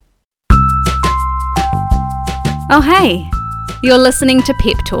Oh hey, you're listening to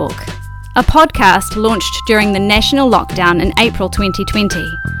Pep Talk, a podcast launched during the national lockdown in April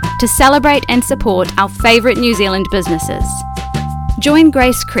 2020 to celebrate and support our favourite New Zealand businesses. Join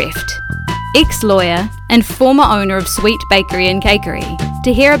Grace Kreft, ex-lawyer and former owner of Sweet Bakery and Cakery,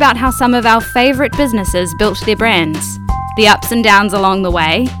 to hear about how some of our favourite businesses built their brands, the ups and downs along the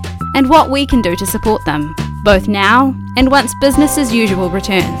way, and what we can do to support them, both now and once business as usual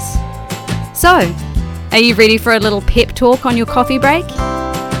returns. So, are you ready for a little pep talk on your coffee break?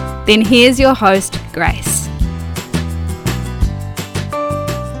 Then here's your host, Grace.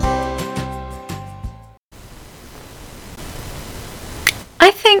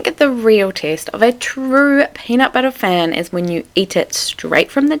 I think the real test of a true peanut butter fan is when you eat it straight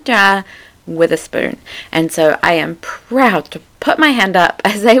from the jar with a spoon. And so I am proud to put my hand up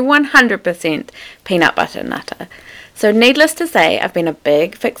as a 100% peanut butter nutter. So needless to say, I've been a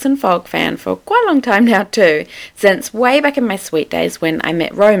big Fix and Fog fan for quite a long time now too, since way back in my sweet days when I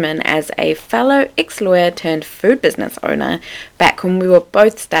met Roman as a fellow ex-lawyer turned food business owner back when we were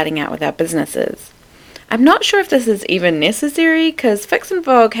both starting out with our businesses. I'm not sure if this is even necessary because Fix and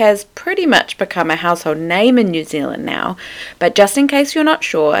Fog has pretty much become a household name in New Zealand now, but just in case you're not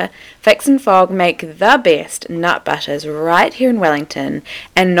sure, Fix and Fog make the best nut butters right here in Wellington,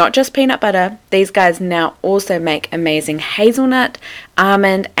 and not just peanut butter, these guys now also make amazing hazelnut,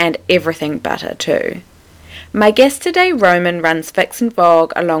 almond and everything butter too. My guest today, Roman, runs Fix and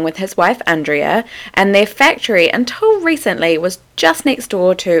Fog along with his wife Andrea, and their factory until recently was just next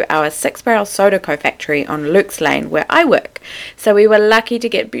door to our Six Barrel Soda Co factory on Luke's Lane where I work. So we were lucky to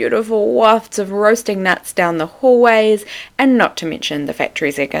get beautiful wafts of roasting nuts down the hallways, and not to mention the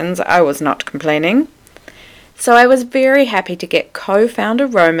factory seconds. I was not complaining. So I was very happy to get co-founder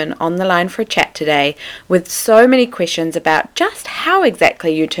Roman on the line for a chat today with so many questions about just how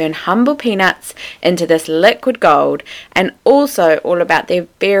exactly you turn humble peanuts into this liquid gold, and also all about their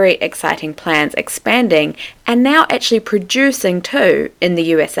very exciting plans expanding and now actually producing too in the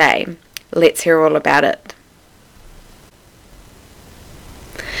USA. Let's hear all about it.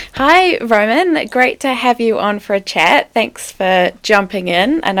 Hi Roman, great to have you on for a chat. Thanks for jumping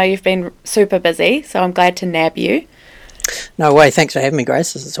in. I know you've been super busy, so I'm glad to nab you. No way, thanks for having me,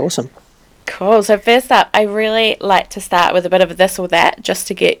 Grace. This is awesome. Cool. So first up, I really like to start with a bit of this or that just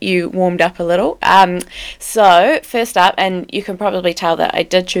to get you warmed up a little. So first up, and you can probably tell that I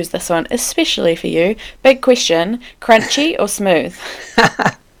did choose this one especially for you. Big question, crunchy or smooth?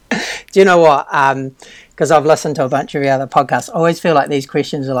 Do you know what? Because I've listened to a bunch of your other podcasts, I always feel like these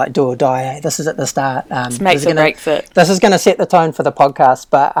questions are like do or die. Eh? This is at the start. This makes or breaks it. This is going to set the tone for the podcast,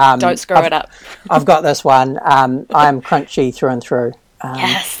 but don't screw it up. I've got this one. I'm crunchy through and through.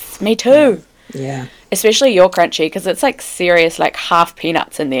 Yes, me too. Yeah. Especially your crunchy, because it's like serious, like half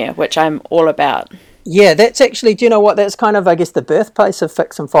peanuts in there, which I'm all about. Yeah, that's actually, do you know what, that's kind of, I guess, the birthplace of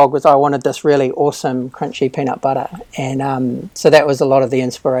Fix and Fog was I wanted this really awesome crunchy peanut butter, and so that was a lot of the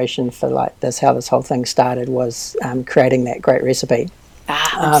inspiration for like this, how this whole thing started was creating that great recipe.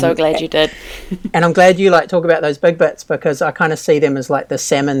 I'm so glad you did. And I'm glad you like talk about those big bits, because I kind of see them as like the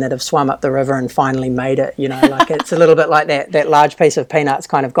salmon that have swum up the river and finally made it, you know, like it's a little bit like that large piece of peanuts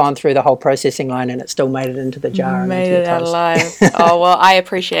kind of gone through the whole processing line and it still made it into the jar. Made it out alive. Oh, well, I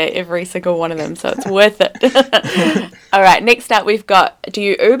appreciate every single one of them, so it's worth it. All right, next up we've got, do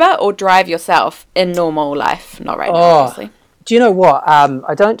you Uber or drive yourself in normal life? Not right now, obviously. Do you know what?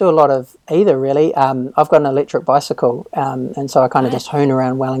 I don't do a lot of either, really. I've got an electric bicycle, and so I kind of just hoon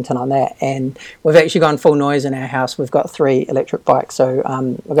around Wellington on that. And we've actually gone full noise in our house. We've got 3 electric bikes, so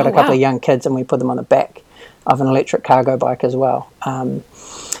we've got a couple of young kids, and we put them on the back of an electric cargo bike as well.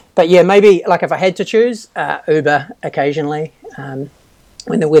 But yeah, maybe like if I had to choose, Uber occasionally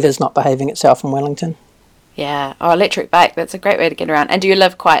when the weather's not behaving itself in Wellington. Yeah, electric bike, that's a great way to get around. And do you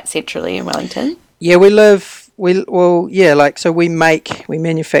live quite centrally in Wellington? Yeah, we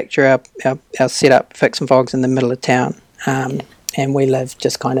manufacture our setup Fix and Fogs in the middle of town, and we live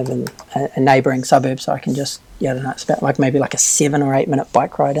just kind of in a neighbouring suburb, so I can just, I don't know, it's about like maybe like a 7 or 8 minute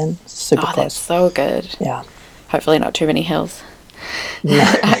bike ride in. Super close. That's so good. Yeah. Hopefully not too many hills. No.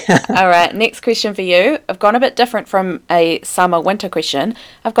 All right, next question for you. I've gone a bit different from a summer-winter question.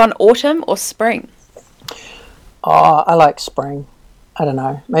 I've gone autumn or spring? Oh, I like spring. I don't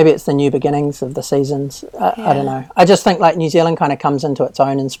know. Maybe it's the new beginnings of the seasons. I don't know. I just think like New Zealand kind of comes into its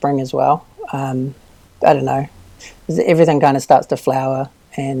own in spring as well. I don't know. Everything kind of starts to flower,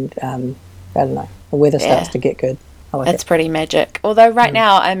 and I don't know. The weather starts to get good. It's pretty magic. Although right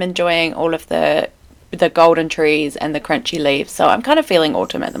now I'm enjoying all of the golden trees and the crunchy leaves, so I'm kind of feeling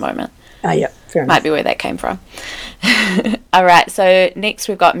autumn at the moment. Yeah, fair enough. Might be where that came from. All right. So next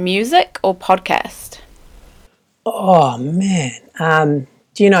we've got music or podcast. Oh man,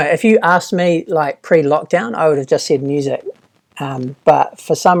 do you know, if you asked me like pre-lockdown, I would have just said music. But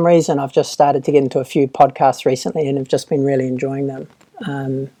for some reason, I've just started to get into a few podcasts recently, and have just been really enjoying them.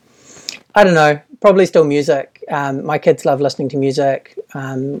 I don't know, probably still music. My kids love listening to music.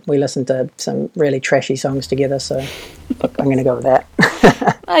 We listen to some really trashy songs together, so look, I'm going to go with that.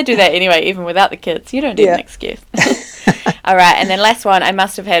 I do that anyway, even without the kids. You don't need an excuse. All right, and then last one, I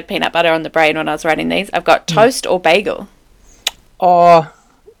must have had peanut butter on the brain when I was writing these. I've got toast or bagel.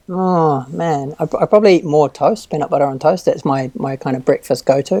 Oh man, I probably eat more toast, peanut butter on toast. That's my kind of breakfast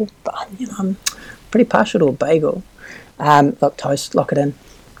go-to. But I'm pretty partial to a bagel. Look, toast, lock it in.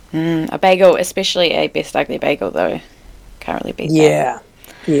 A bagel, especially a Best Ugly bagel, though. Can't really beat that.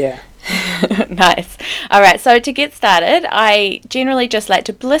 Yeah. Nice. All right, so to get started, I generally just like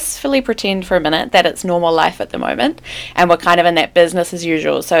to blissfully pretend for a minute that it's normal life at the moment and we're kind of in that business as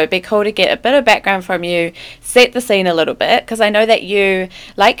usual. So it'd be cool to get a bit of background from you, set the scene a little bit, because I know that you,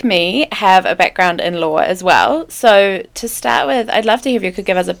 like me, have a background in law as well. So to start with, I'd love to hear if you could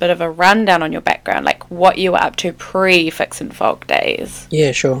give us a bit of a rundown on your background, like what you were up to pre-Fix and Fog days.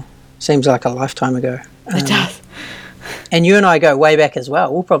 Yeah, sure. Seems like a lifetime ago. It does. And you and I go way back as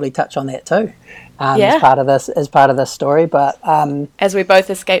well. We'll probably touch on that too, as part of this story. But as we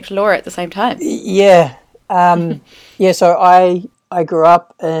both escaped law at the same time. Yeah, So I grew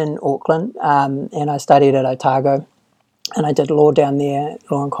up in Auckland, and I studied at Otago, and I did law down there,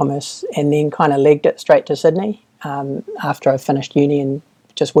 law and commerce, and then kind of legged it straight to Sydney after I finished uni and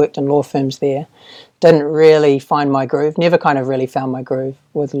just worked in law firms there. Didn't really find my groove. Never kind of really found my groove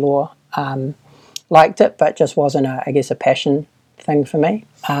with law. Liked it, but just wasn't a passion thing for me.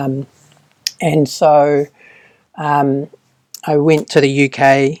 And so I went to the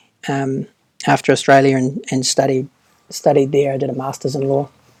UK after Australia and studied there. I did a master's in law,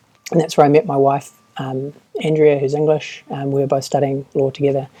 and that's where I met my wife, Andrea, who's English. We were both studying law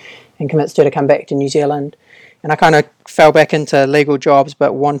together, and convinced her to come back to New Zealand. And I kind of fell back into legal jobs,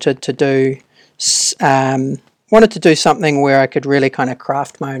 but wanted to do something where I could really kind of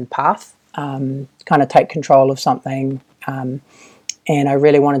craft my own path. Kind of take control of something, and I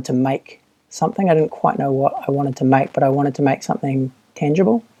really wanted to make something. I didn't quite know what I wanted to make, but I wanted to make something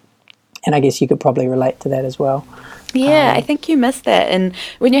tangible, and I guess you could probably relate to that as well. Yeah, I think you miss that. And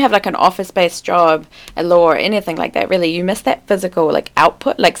when you have like an office-based job at law or anything like that, really, you miss that physical like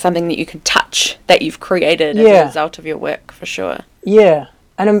output, like something that you can touch that you've created as a result of your work, for sure. Yeah,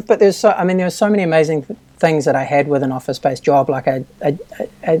 and but there were so many amazing things that I had with an office-based job. Like I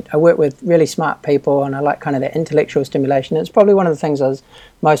work with really smart people, and I like kind of that intellectual stimulation. It's probably one of the things I was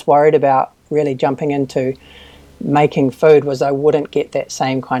most worried about really jumping into making food, was I wouldn't get that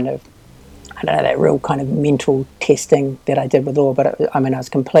same kind of, I don't know, that real kind of mental testing that I did with law. But I was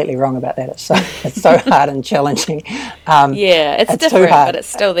completely wrong about that. It's so hard and challenging. It's different, but it's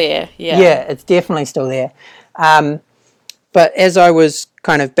still there. Yeah, it's definitely still there. But as I was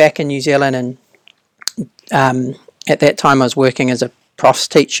kind of back in New Zealand, and at that time I was working as a profs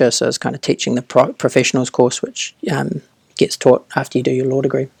teacher, so I was kind of teaching the professionals course, which gets taught after you do your law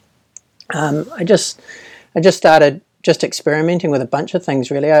degree. I just started just experimenting with a bunch of things,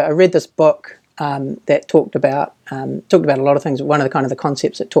 really. I read this book that talked about a lot of things. One of the kind of the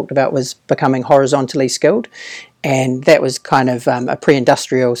concepts it talked about was becoming horizontally skilled, and that was kind of a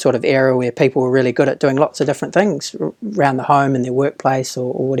pre-industrial sort of era where people were really good at doing lots of different things around the home and their workplace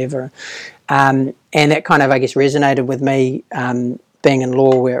or whatever. And that kind of, I guess, resonated with me, being in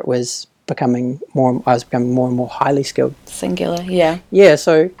law, where I was becoming more and more highly skilled. Singular, yeah. Yeah,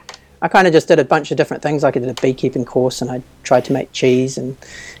 so I kind of just did a bunch of different things. Like I did a beekeeping course, and I tried to make cheese, and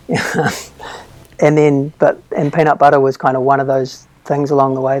and peanut butter was kind of one of those things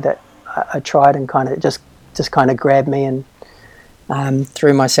along the way that I tried, and kind of just kind of grabbed me and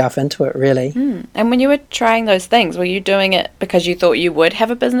threw myself into it, really. And when you were trying those things, were you doing it because you thought you would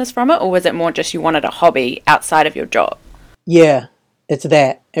have a business from it, or was it more just you wanted a hobby outside of your job? Yeah, it's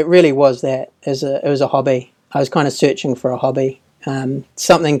that. It really was that. It was a hobby. I was kind of searching for a hobby,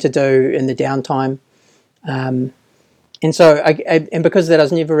 something to do in the downtime. And so, and because of that, I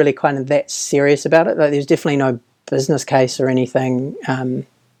was never really kind of that serious about it. Like, there's definitely no business case or anything,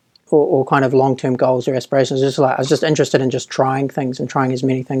 or kind of long-term goals or aspirations. I was just interested in just trying things and trying as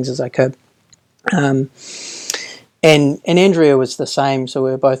many things as I could. And Andrea was the same, so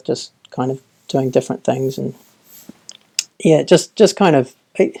we were both just kind of doing different things. And yeah, just kind of,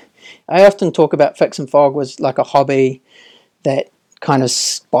 I often talk about Fix and Fog was like a hobby that kind of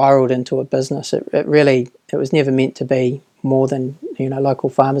spiraled into a business. It was never meant to be more than, local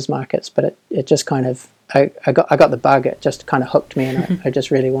farmers markets, but it just kind of, I got the bug. It just kind of hooked me, and I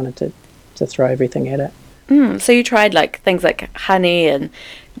just really wanted to throw everything at it. So you tried like things like honey and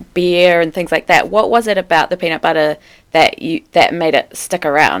beer and things like that. What was it about the peanut butter that made it stick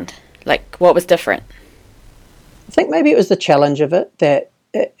around? Like, what was different? I think maybe it was the challenge of it, that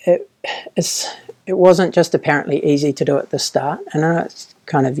it wasn't just apparently easy to do at the start. And I know it's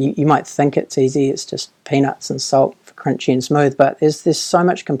kind of, you might think it's easy, it's just peanuts and salt for crunchy and smooth, but there's so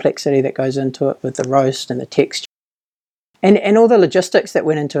much complexity that goes into it with the roast and the texture. And all the logistics that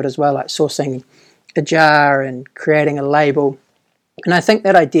went into it as well, like sourcing a jar and creating a label. And I think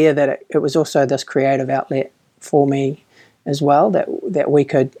that idea that it was also this creative outlet for me as well, that we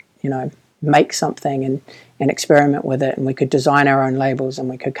could, make something and experiment with it, and we could design our own labels and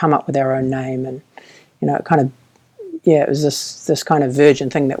we could come up with our own name, and, it kind of, it was this kind of virgin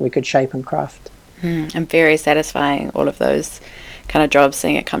thing that we could shape and craft. And very satisfying, all of those kind of jobs,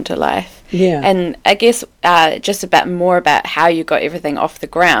 seeing it come to life. Yeah. And I guess just more about how you got everything off the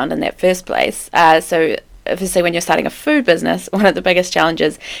ground in that first place. So obviously when you're starting a food business, one of the biggest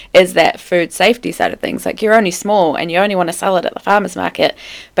challenges is that food safety side of things. Like, you're only small and you only want to sell it at the farmer's market,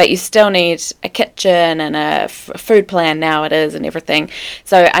 but you still need a kitchen and a food plan now it is and everything.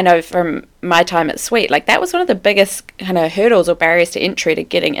 So I know from my time at Sweet, like, that was one of the biggest kind of hurdles or barriers to entry to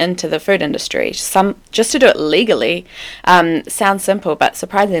getting into the food industry. Just to do it legally sounds simple, but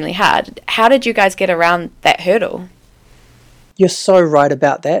surprisingly hard. How did you guys get around that hurdle? You're so right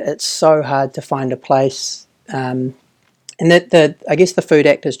about that. It's so hard to find a place, and that I guess the Food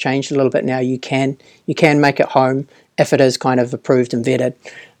Act has changed a little bit now. You can make it home if it is kind of approved and vetted.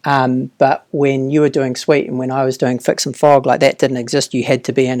 But when you were doing Sweet and when I was doing Fix and Fog, like, that didn't exist. You had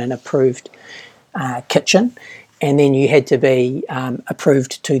to be in an approved kitchen, and then you had to be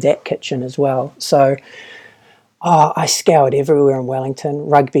approved to that kitchen as well. So I scoured everywhere in Wellington,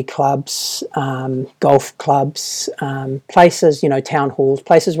 rugby clubs, golf clubs, places, town halls,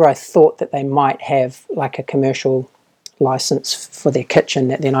 places where I thought that they might have like a commercial license for their kitchen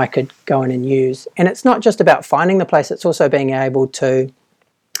that then I could go in and use. And it's not just about finding the place, it's also being able to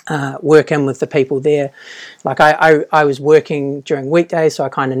work in with the people there. Like, I was working during weekdays, so I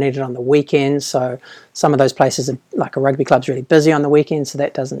kind of needed on the weekends. So some of those places, like a rugby club's really busy on the weekends, so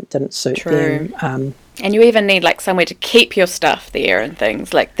that didn't suit them. And you even need like somewhere to keep your stuff there and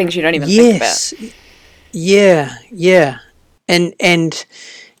things you don't even think about. Yeah. And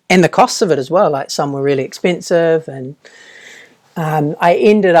the costs of it as well. Like, some were really expensive, and I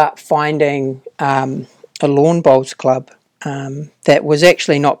ended up finding a lawn bowls club that was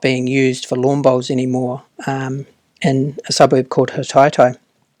actually not being used for lawn bowls anymore in a suburb called Hataitai.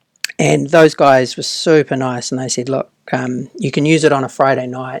 And those guys were super nice, and they said, look, you can use it on a Friday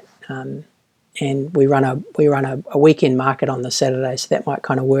night, and we run a weekend market on the Saturday, so that might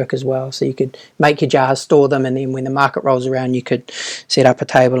kind of work as well. So you could make your jars, store them, and then when the market rolls around, you could set up a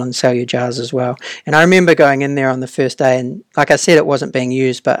table and sell your jars as well. And I remember going in there on the first day, and like I said, it wasn't being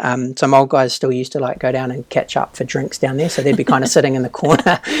used, but some old guys still used to like go down and catch up for drinks down there. So they'd be kind of sitting in the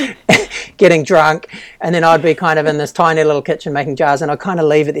corner getting drunk, and then I'd be kind of in this tiny little kitchen making jars, and I'd kind of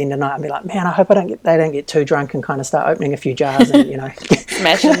leave at the end of the night and be like, man, I hope they don't get too drunk, and kind of start opening a few jars and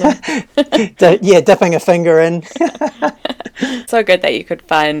smashing them. Dipping a finger in. So good that you could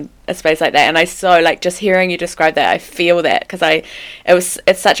find a space like that. And I just hearing you describe that, I feel that, because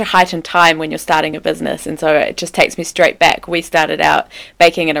it's such a heightened time when you're starting a business, and so it just takes me straight back. We started out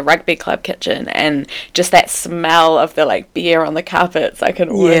baking in a rugby club kitchen, and just that smell of the like beer on the carpets,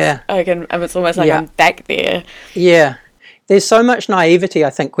 it's almost like I'm back there. Yeah. There's so much naivety, I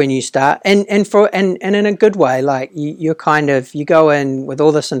think, when you start, and in a good way. Like, you go in with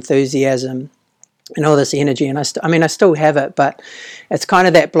all this enthusiasm and all this energy, and I still have it, but it's kind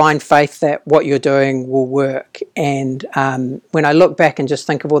of that blind faith that what you're doing will work. And when I look back and just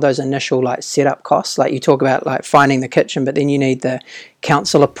think of all those initial like setup costs, like you talk about like finding the kitchen, but then you need the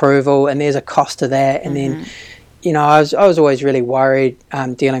council approval, and there's a cost to that, and then. I was always really worried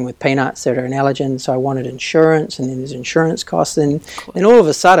dealing with peanuts that are an allergen, so I wanted insurance, and then there's insurance costs, and then all of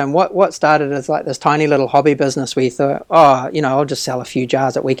a sudden what started as like this tiny little hobby business where you thought, I'll just sell a few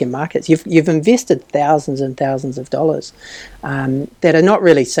jars at weekend markets. You've invested thousands and thousands of dollars that are not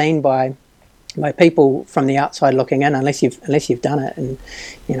really seen by people from the outside looking in, unless you've done it, and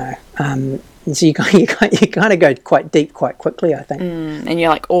and so you kind of go quite deep quite quickly, I think. And you're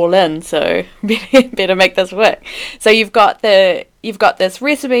like all in, so better make this work. So you've got this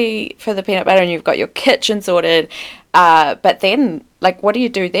recipe for the peanut butter, and you've got your kitchen sorted. But then, like, what do you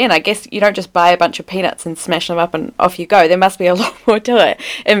do then? I guess you don't just buy a bunch of peanuts and smash them up and off you go. There must be a lot more to it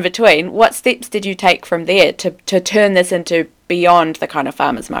in between. What steps did you take from there to turn this into beyond the kind of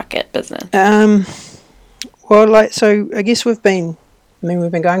farmers market business? So I guess we've been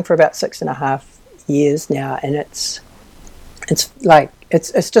going for about 6.5 years now, and it's like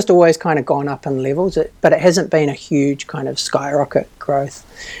it's just always kind of gone up in levels, but it hasn't been a huge kind of skyrocket growth.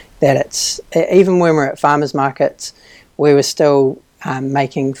 That it's even when we're at farmers markets, we were still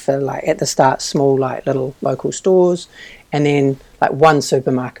making for, like, at the start, small, like, little local stores, and then like one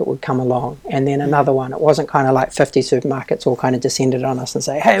supermarket would come along, and then another one. It wasn't kind of like 50 supermarkets all kind of descended on us and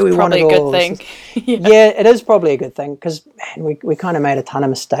say, hey, we want it all. Probably a good thing. Yeah, it is probably a good thing, because, man, we kind of made a ton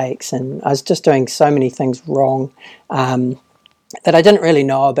of mistakes, and I was just doing so many things wrong that I didn't really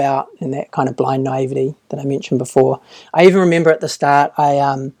know about, and that kind of blind naivety that I mentioned before. I even remember at the start,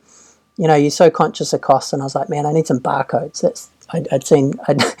 you're so conscious of costs, and I was like, man, I need some barcodes.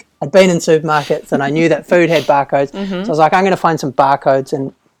 I'd been in supermarkets, and I knew that food had barcodes. So I was like, I'm going to find some barcodes.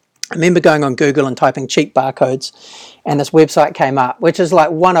 And I remember going on Google and typing cheap barcodes, and this website came up, which is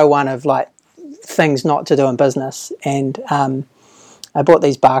like 101 of like things not to do in business. And I bought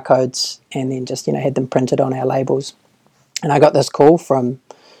these barcodes, and then just, had them printed on our labels. And I got this call from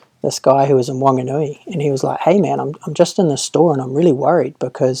this guy who was in Wanganui, and he was like, hey man, I'm just in this store, and I'm really worried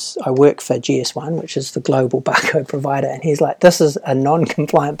because I work for GS1, which is the global barcode provider, and he's like, this is a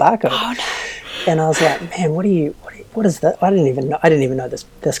non-compliant barcode. Oh, no. And I was like, man, what is that? I didn't even know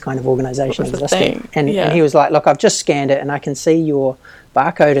this kind of organization existed. And he was like, look, I've just scanned it, and I can see your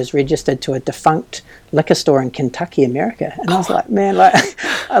barcode is registered to a defunct liquor store in Kentucky, America. And I was like,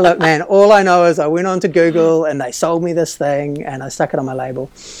 man, all I know is I went onto Google and they sold me this thing, and I stuck it on my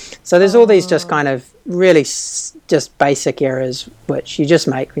label. So there's all these just kind of really just basic errors which you just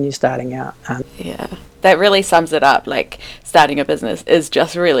make when you're starting out. That really sums it up. Like, starting a business is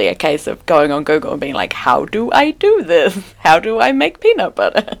just really a case of going on Google and being like, how do I do this? How do I make peanut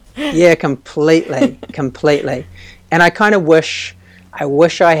butter? Yeah, completely. And I kind of wish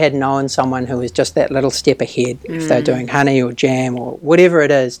I had known someone who was just that little step ahead if they're doing honey or jam or whatever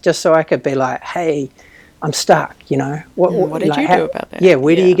it is, just so I could be like, hey, I'm stuck, What did you do about that? Yeah,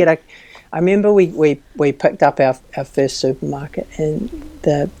 where do you get I remember we picked up our first supermarket, and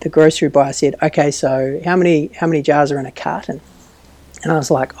the grocery buyer said, okay, so how many jars are in a carton? And I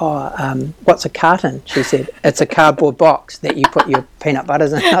was like, what's a carton? She said, it's a cardboard box that you put your peanut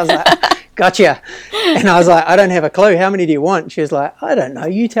butters in. I was like, gotcha. And I was like, I don't have a clue. How many do you want? She was like, I don't know.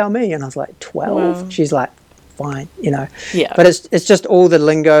 You tell me. And I was like, 12. Wow. She's like, fine, Yeah. But it's just all the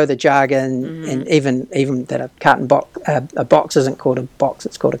lingo, the jargon, and even that a carton box, a box isn't called a box,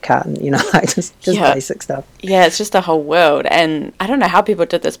 it's called a carton, like just basic stuff. Yeah, it's just a whole world. And I don't know how people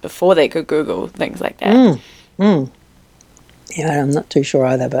did this before they could Google things like that. Yeah, I'm not too sure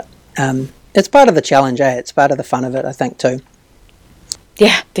either, but it's part of the challenge, It's part of the fun of it, I think, too.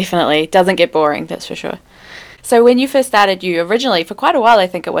 Yeah, definitely. It doesn't get boring, that's for sure. So when you first started, you originally, for quite a while, I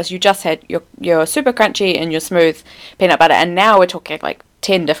think it was, you just had your super crunchy and your smooth peanut butter, and now we're talking like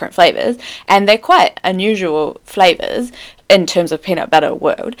 10 different flavours, and they're quite unusual flavours in terms of peanut butter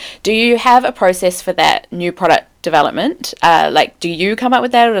world. Do you have a process for that new product development? Do you come up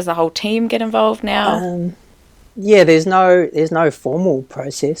with that, or does the whole team get involved now? Yeah, there's no formal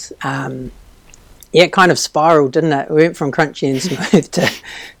process. It kind of spiraled, didn't it? We went from crunchy and smooth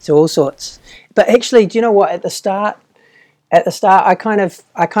to all sorts. But actually, do you know what? At the start, I kind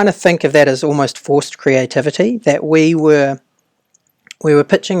of think of that as almost forced creativity. That we were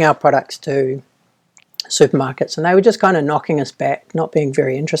pitching our products to supermarkets, and they were just kind of knocking us back, not being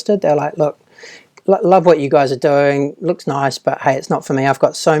very interested. They're like, look, love what you guys are doing, looks nice, but hey, it's not for me. I've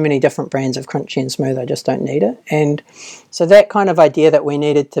got so many different brands of crunchy and smooth, I just don't need it. And so that kind of idea that we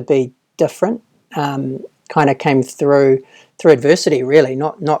needed to be different kind of came through adversity, really,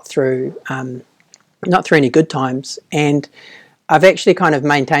 not through any good times. And I've actually kind of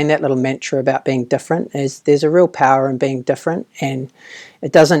maintained that little mantra about being different. There's a real power in being different, and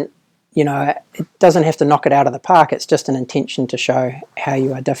it doesn't have to knock it out of the park. It's just an intention to show how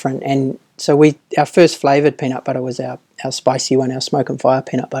you are different. And so our first flavoured peanut butter was our spicy one, our smoke and fire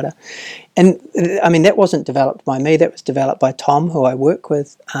peanut butter. And I mean, that wasn't developed by me, that was developed by Tom, who I work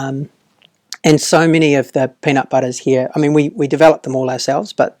with. And so many of the peanut butters here, I mean, we develop them all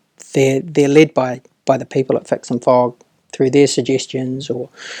ourselves, but they're led by the people at Fix and Fog through their suggestions, or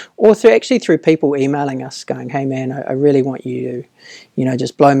through people emailing us going, hey man, I really want you to,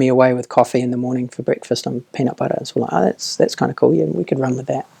 just blow me away with coffee in the morning for breakfast on peanut butter. And so we're like, that's kind of cool. Yeah, we could run with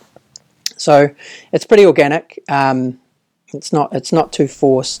that. So it's pretty organic. It's not too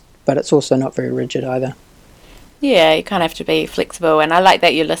forced, but it's also not very rigid either. Yeah, you kind of have to be flexible, and I like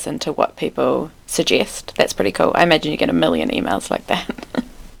that you listen to what people suggest. That's pretty cool. I imagine you get a million emails like that.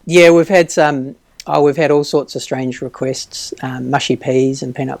 Yeah, we've had some we've had all sorts of strange requests, mushy peas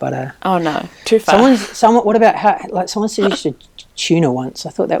and peanut butter. Oh no, too far. What about someone suggested tuna once? I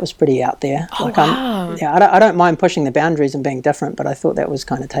thought that was pretty out there. Oh, wow. I don't mind pushing the boundaries and being different, but I thought that was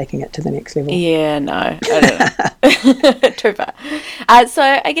kind of taking it to the next level. Yeah, no, I don't know. Too far. So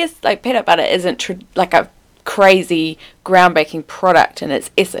I guess like peanut butter isn't like a crazy groundbreaking product in its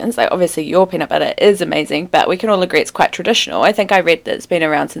essence. Like obviously your peanut butter is amazing, but we can all agree it's quite traditional. I think I read that it's been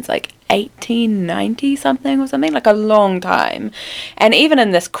around since like 1890 something or something, like a long time. And even in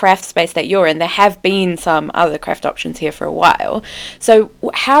this craft space that you're in, there have been some other craft options here for a while. So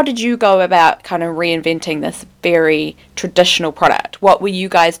how did you go about kind of reinventing this very traditional product? What were you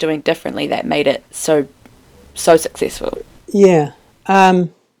guys doing differently that made it so successful? Yeah.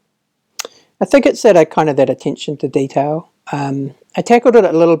 I think it's that attention to detail. I tackled it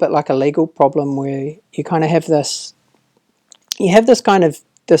a little bit like a legal problem where you kind of have this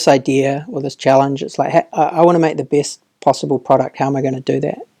idea or this challenge. It's like, I want to make the best possible product. How am I going to do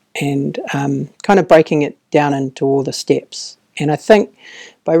that? And kind of breaking it down into all the steps. And I think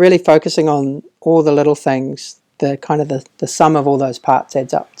by really focusing on all the little things, the sum of all those parts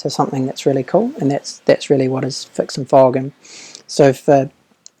adds up to something that's really cool. And that's really what is Fix and Fog. And so for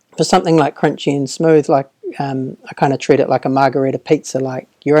something like crunchy and smooth, like I kind of treat it like a margarita pizza. Like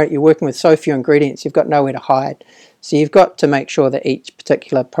you're working with so few ingredients, you've got nowhere to hide. So you've got to make sure that each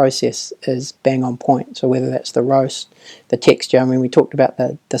particular process is bang on point. So whether that's the roast, the texture. I mean, we talked about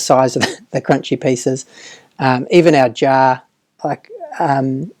the size of the crunchy pieces. Even our jar,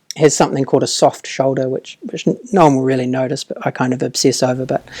 has something called a soft shoulder, which no one will really notice, but I kind of obsess over.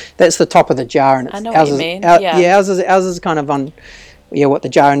 But that's the top of the jar, and I know what you mean. Ours is kind of on. Yeah, what the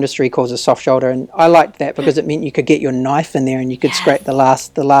jar industry calls a soft shoulder, and I liked that because it meant you could get your knife in there and you could scrape the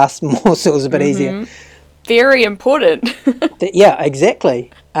last morsels a bit easier. Very important. Yeah,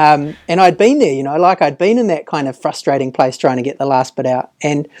 exactly. And I'd been there, I'd been in that kind of frustrating place trying to get the last bit out,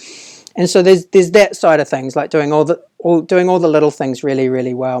 and so there's that side of things, like doing all the little things really,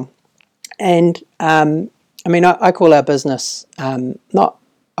 really well. And I call our business not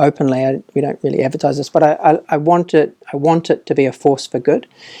openly, we don't really advertise this, but I want it to be a force for good.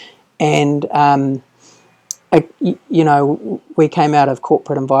 And we came out of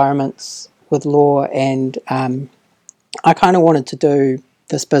corporate environments with law, and I kind of wanted to do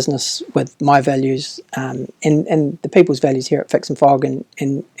this business with my values and the people's values here at Fix and Fog,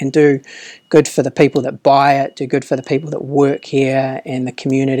 and do good for the people that buy it, do good for the people that work here and the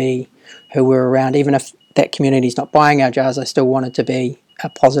community who we're around. Even if that community's not buying our jars, I still want it to be a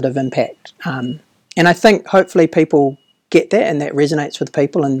positive impact. And I think hopefully people get that, and that resonates with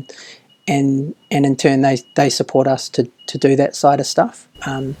people, and in turn they support us to do that side of stuff.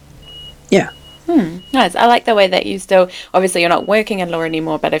 Nice. I like the way that you still, obviously you're not working in law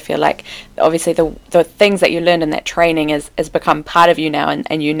anymore, but I feel like obviously the things that you learned in that training has become part of you now,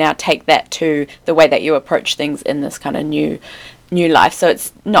 and you now take that to the way that you approach things in this kind of new life. So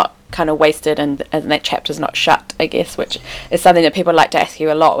it's not kind of wasted, and that chapter's not shut, I guess, which is something that people like to ask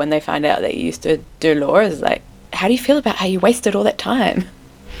you a lot when they find out that you used to do law, is like, how do you feel about how you wasted all that time?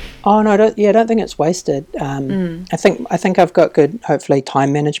 Oh no, I don't think it's wasted. I think I've got good, hopefully,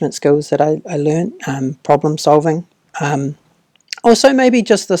 time management skills that I learned, problem solving. Also, maybe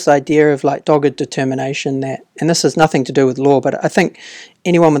just this idea of like dogged determination that, and this has nothing to do with law, but I think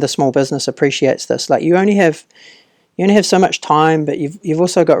anyone with a small business appreciates this. Like you only have so much time, but you've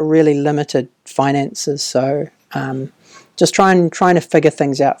also got really limited finances. So just trying to figure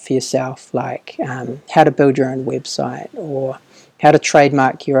things out for yourself, like how to build your own website or how to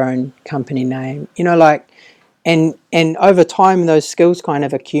trademark your own company name, and over time those skills kind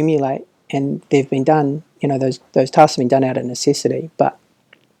of accumulate, and they've been done, those tasks have been done out of necessity, but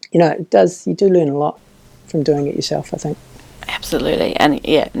you do learn a lot from doing it yourself, I think. Absolutely. And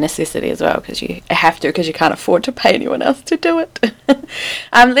yeah, necessity as well, because you have to, because you can't afford to pay anyone else to do it.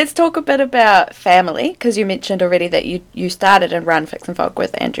 Let's talk a bit about family, because you mentioned already that you started and run Fix and Fog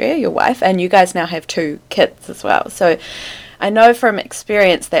with Andrea, your wife, and you guys now have 2 kids as well. So I know from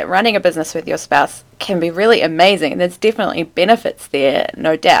experience that running a business with your spouse can be really amazing, and there's definitely benefits there,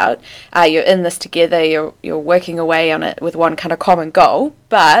 no doubt. You're in this together, you're working away on it with one kind of common goal,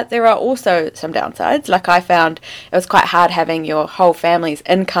 but there are also some downsides. Like I found it was quite hard having your whole family's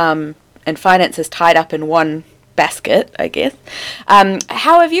income and finances tied up in one basket, I guess.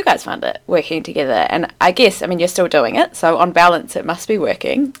 How have you guys found it working together? And I guess, you're still doing it, so on balance it must be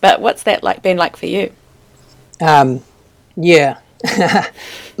working, but what's that been like for you? Yeah,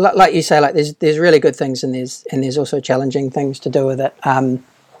 like you say, like there's really good things, and there's also challenging things to do with it. And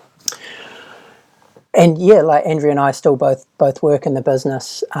yeah, like Andrea and I still both work in the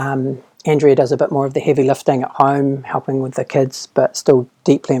business. Andrea does a bit more of the heavy lifting at home, helping with the kids, but still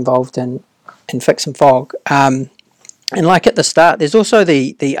deeply involved in Fix and Fog. And like at the start, there's also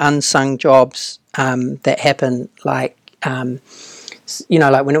the unsung jobs that happen, like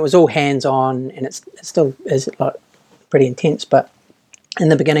like when it was all hands on, and it still is like pretty intense. But in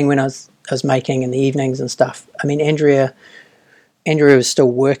the beginning, when I was making in the evenings and stuff, I mean, Andrea was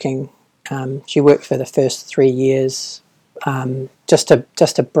still working. She worked for the first 3 years just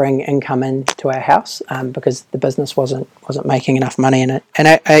to bring income into our house because the business wasn't making enough money in it. And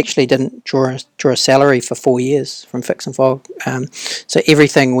I actually didn't draw a salary for 4 years from Fix and Fog. So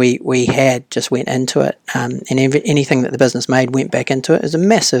everything we had just went into it, and anything that the business made went back into it. It was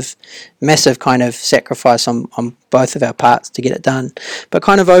a massive kind of sacrifice on both of our parts to get it done. But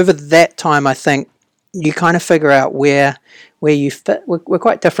kind of over that time, I think you kind of figure out where you fit. We're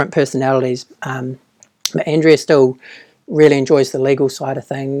quite different personalities, but Andrea still really enjoys the legal side of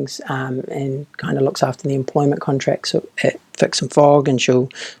things and kind of looks after the employment contracts at Fix and Fog, and she'll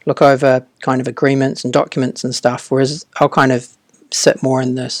look over kind of agreements and documents and stuff, whereas I'll kind of sit more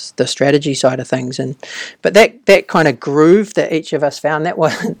in the strategy side of things. But that kind of groove that each of us found, that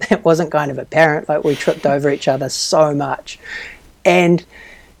wasn't kind of apparent. Like, we tripped over each other so much, and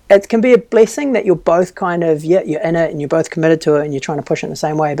it can be a blessing that you're both kind of, you're in it and you're both committed to it and you're trying to push it in the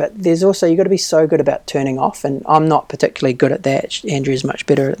same way. But there's also, you've got to be so good about turning off. And I'm not particularly good at that. Andrew's much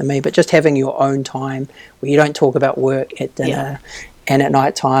better at it than me. But just having your own time where you don't talk about work at dinner and at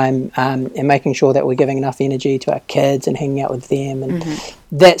night time, and making sure that we're giving enough energy to our kids and hanging out with them and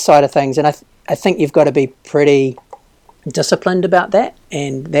that side of things. And I think you've got to be pretty disciplined about that,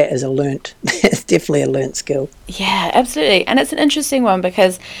 and that is it's definitely a learnt skill. Yeah, absolutely. And it's an interesting one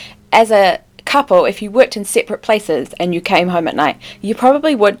because as a couple, if you worked in separate places and you came home at night, you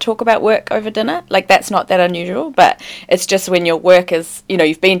probably would talk about work over dinner. Like, that's not that unusual, but it's just when your work is,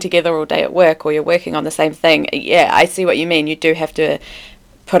 you've been together all day at work or you're working on the same thing. Yeah, I see what you mean. You do have to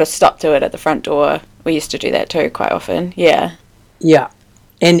put a stop to it at the front door. We used to do that too quite often. Yeah.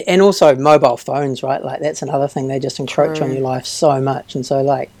 And also mobile phones, right? Like, that's another thing. They just encroach on your life so much. And so,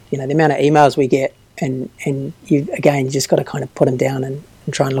 like, the amount of emails we get, and you just got to kind of put them down and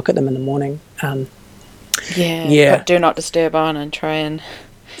try and look at them in the morning. Put do not disturb on and try and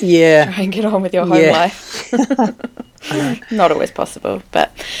get on with your home life. Not always possible,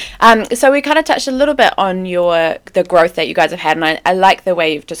 but so we kind of touched a little bit on the growth that you guys have had, and I like the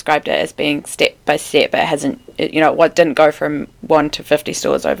way you've described it as being step by step. It hasn't, what didn't go from 1 to 50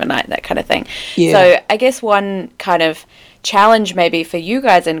 stores overnight, that kind of thing. So I guess one kind of challenge maybe for you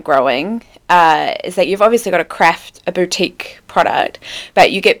guys in growing is that you've obviously got to craft a boutique product,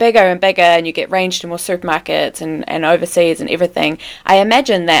 but you get bigger and bigger and you get ranged to more supermarkets and overseas and everything. I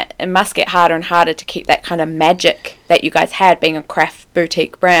imagine that it must get harder and harder to keep that kind of magic that you guys had, being a craft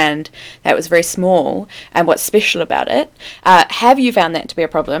boutique brand that was very small, and what's special about it. Have you found that to be a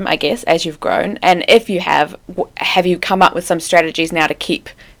problem, I guess, as you've grown? And if you have you come up with some strategies now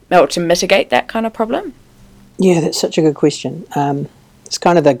to mitigate that kind of problem? Yeah, that's such a good question. It's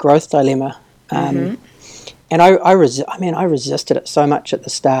kind of the growth dilemma. And I resisted it so much at the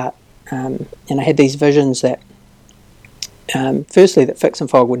start. And I had these visions that, firstly, that Fix and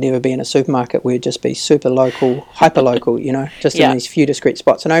Fog would never be in a supermarket. We'd just be super local, hyper local, just in these few discrete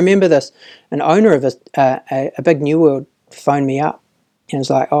spots. And I remember an owner of a big New World phoned me up and was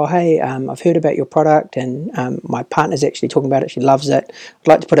like, "Oh, hey, I've heard about your product, and my partner's actually talking about it. She loves it. I'd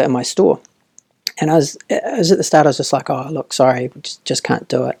like to put it in my store." And I was at the start, I was just like, "Oh, look, sorry, we just can't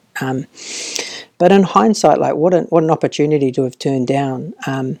do it." But in hindsight, like, what an opportunity to have turned down.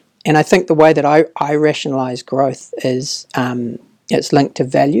 And I think the way that I rationalize growth is it's linked to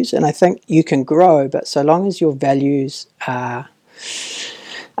values. And I think you can grow, but so long as your values are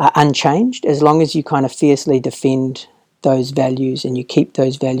unchanged, as long as you kind of fiercely defend those values and you keep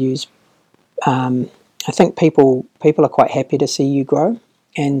those values, I think people are quite happy to see you grow.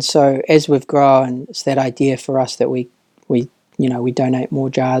 And so as we've grown, it's that idea for us that we donate more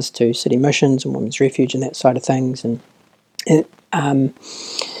jars to City Missions and Women's Refuge and that side of things, and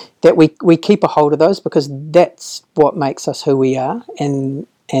that we keep a hold of those, because that's what makes us who we are, and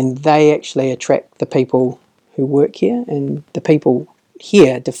they actually attract the people who work here, and the people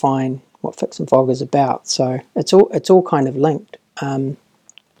here define what Fix and Fog is about. So it's all kind of linked. And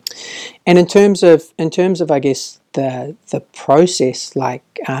in terms of I guess the process, like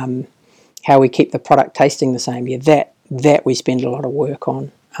how we keep the product tasting the same, that we spend a lot of work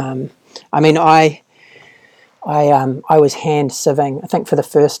on. I was hand sieving. I think for the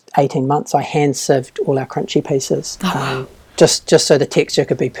first 18 months, I hand sieved all our crunchy pieces just so the texture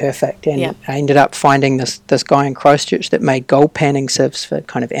could be perfect. And I ended up finding this guy in Christchurch that made gold panning sieves for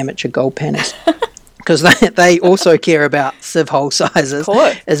kind of amateur gold panners. Because they also care about sieve hole sizes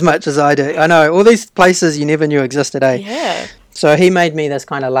as much as I do. I know, all these places you never knew existed, eh? Yeah. So he made me this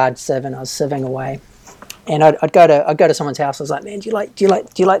kind of large sieve, and I was sieving away. And I'd go to someone's house. I was like, man, do you like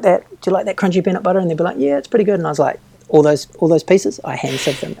that crunchy peanut butter? And they'd be like, yeah, it's pretty good. And I was like, all those pieces, I hand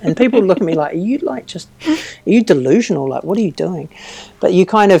sieve them. And people would look at me like, are you delusional? Like, what are you doing? But you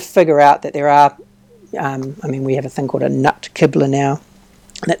kind of figure out that there are, we have a thing called a nut kibbler now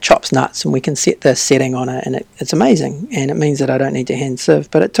that chops nuts, and we can set the setting on it, and it's amazing. And it means that I don't need to hand sieve.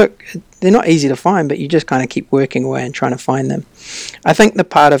 But they're not easy to find, but you just kind of keep working away and trying to find them. I think the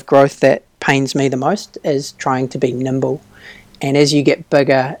part of growth that pains me the most is trying to be nimble. And as you get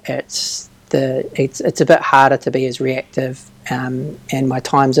bigger, it's a bit harder to be as reactive, and my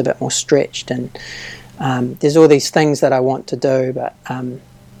time's a bit more stretched, and there's all these things that I want to do, but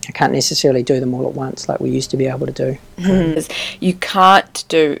I can't necessarily do them all at once like we used to be able to do. You can't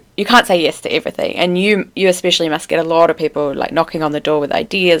say yes to everything, and you especially must get a lot of people like knocking on the door with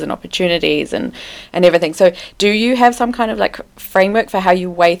ideas and opportunities and everything. So do you have some kind of like framework for how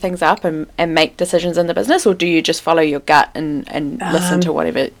you weigh things up and make decisions in the business, or do you just follow your gut and listen to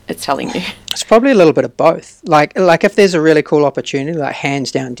whatever it's telling you? It's probably a little bit of both. Like if there's a really cool opportunity, like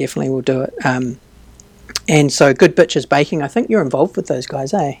hands down definitely will do it. And so Good Bitches Baking, I think you're involved with those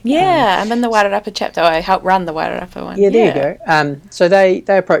guys, eh? Yeah, I'm in the Wairarapa chapter. I help run the Wairarapa one. Yeah, there you go. So they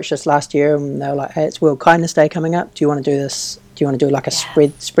approached us last year, and they were like, hey, it's World Kindness Day coming up. Do you want to do this? Do you want to do like a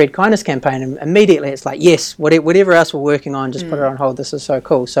spread kindness campaign? And immediately it's like, yes, whatever else we're working on, just put it on hold. This is so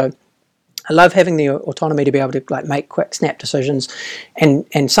cool. So I love having the autonomy to be able to like make quick snap decisions,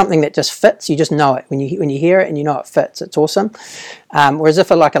 and something that just fits. You just know it when you hear it and you know it fits. It's awesome. Whereas if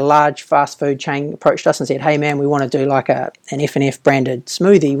a large fast food chain approached us and said, "Hey man, we want to do like an F&F branded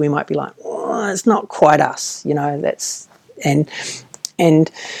smoothie," we might be like, "Oh, it's not quite us," you know. That's and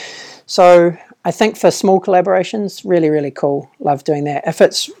so I think for small collaborations, really really cool. Love doing that. If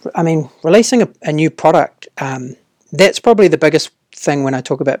it's, releasing a new product, that's probably the biggest thing when I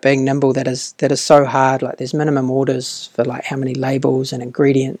talk about being nimble, that is so hard. Like there's minimum orders for like how many labels and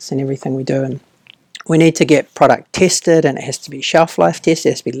ingredients and everything we do, and we need to get product tested, and it has to be shelf life tested,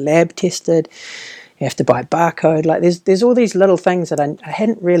 it has to be lab tested, you have to buy barcode. Like there's all these little things that I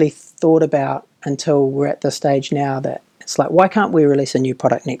hadn't really thought about until we're at this stage now, that it's like, why can't we release a new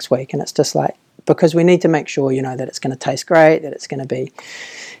product next week? And it's just like, because we need to make sure, you know, that it's going to taste great, that it's going to be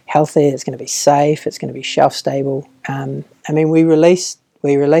healthy, it's going to be safe, it's going to be shelf stable. We released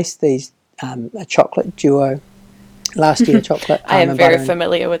these a chocolate duo last year. Chocolate. I am very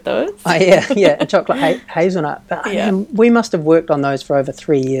familiar with those. Oh yeah, a chocolate hazelnut. But we must have worked on those for over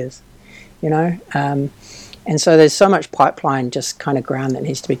 3 years, you know. And so there's so much pipeline, just kind of ground that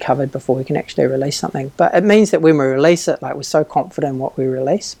needs to be covered before we can actually release something. But it means that when we release it, like we're so confident in what we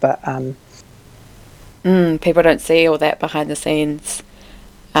release. But people don't see all that behind the scenes.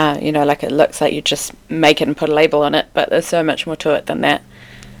 Like it looks like you just make it and put a label on it, but there's so much more to it than that.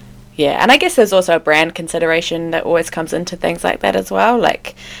 Yeah, and I guess there's also a brand consideration that always comes into things like that as well.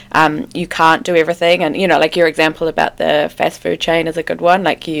 Like, you can't do everything, and like your example about the fast food chain is a good one.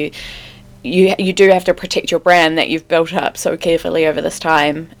 Like you do have to protect your brand that you've built up so carefully over this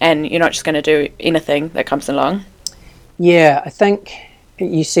time, and you're not just going to do anything that comes along. Yeah, I think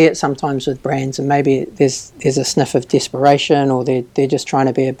you see it sometimes with brands, and maybe there's a sniff of desperation, or they're just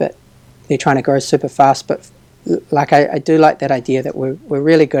trying to they're trying to grow super fast. But like I do like that idea that we're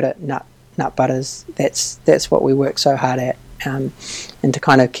really good at nut butters. That's what we work so hard at, and to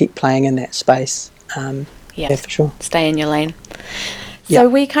kind of keep playing in that space. Yeah, for sure. Stay in your lane. So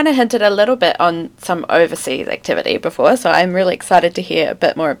we kind of hinted a little bit on some overseas activity before, so I'm really excited to hear a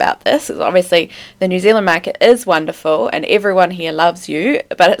bit more about this. Because obviously the New Zealand market is wonderful and everyone here loves you,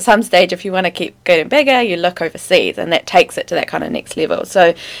 but at some stage if you want to keep getting bigger, you look overseas, and that takes it to that kind of next level.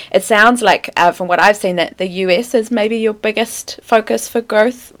 So it sounds like, from what I've seen, that the US is maybe your biggest focus for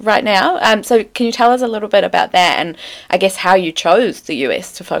growth right now. So can you tell us a little bit about that, and I guess how you chose the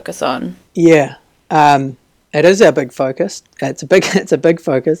US to focus on? Yeah. It is our big focus. It's a big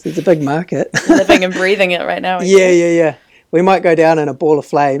focus. It's a big market. Living and breathing it right now. Yeah. We might go down in a ball of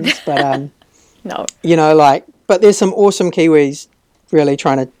flames, but no. But there's some awesome Kiwis really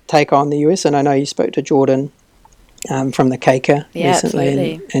trying to take on the US, and I know you spoke to Jordan from the Keika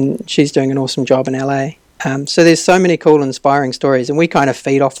recently, and she's doing an awesome job in LA. So there's so many cool, inspiring stories, and we kind of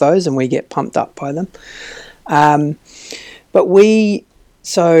feed off those, and we get pumped up by them.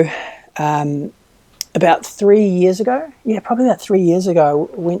 About 3 years ago, probably about 3 years ago,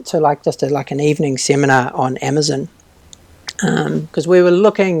 went to just an evening seminar on Amazon, because we were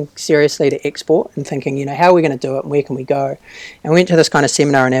looking seriously to export and thinking, how are we going to do it and where can we go? And we went to this kind of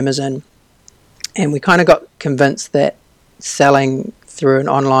seminar on Amazon, and we kind of got convinced that selling through an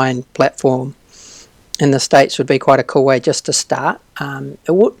online platform in the States would be quite a cool way just to start. It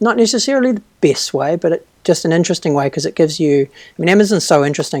would not necessarily the best way, but just an interesting way, because it gives you, Amazon's so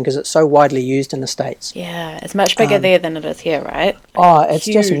interesting because it's so widely used in the States. Yeah, it's much bigger there than it is here, right? It's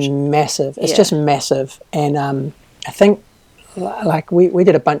huge. Just massive. It's just massive. And I think, like, we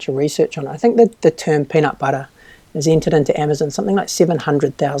did a bunch of research on it. I think that the term peanut butter is entered into Amazon something like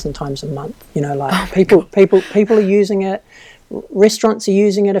 700,000 times a month. People are using it. Restaurants are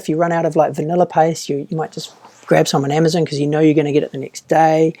using it. If you run out of like vanilla paste, you might just grab some on Amazon because you're going to get it the next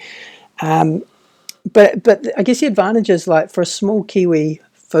day. But I guess the advantage is, like, for a small Kiwi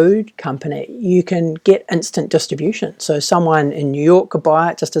food company, you can get instant distribution. So someone in New York could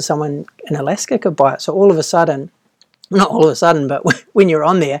buy it just as someone in Alaska could buy it. So all of a sudden, not all of a sudden, but when you're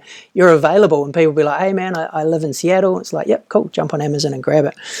on there, you're available, and people be like, hey man, I live in Seattle. It's like, yep, cool, jump on Amazon and grab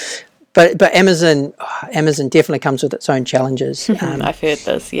it. But Amazon definitely comes with its own challenges. I've heard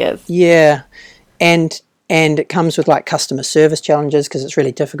this, yes. Yeah, and it comes with like customer service challenges because it's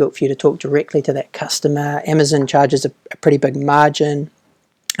really difficult for you to talk directly to that customer. Amazon charges a pretty big margin.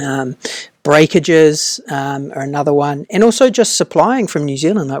 Breakages are another one, and also just supplying from New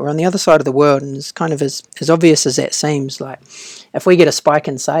Zealand. Like, we're on the other side of the world, and it's kind of as obvious as that seems. Like, if we get a spike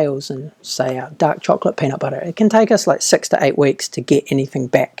in sales and say our dark chocolate peanut butter, it can take us like 6 to 8 weeks to get anything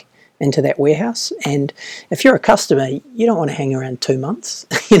back into that warehouse. And if you're a customer, you don't want to hang around 2 months,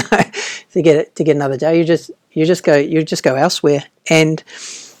 to get another day. You just go elsewhere. And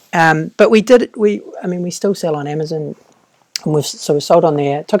but we did it. We still sell on Amazon. And we sold on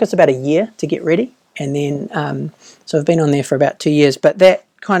there. It took us about a year to get ready, and then so I've been on there for about 2 years. But that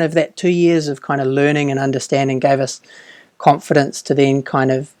 2 years of kind of learning and understanding gave us confidence to then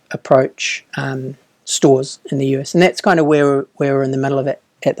kind of approach stores in the US, and that's kind of where we're in the middle of it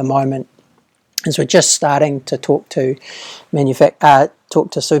at the moment. Is we're just starting to talk to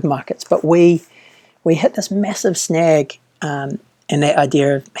supermarkets, but we hit this massive snag, and that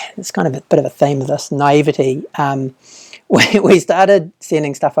idea of, it's kind of a bit of a theme of this naivety. We started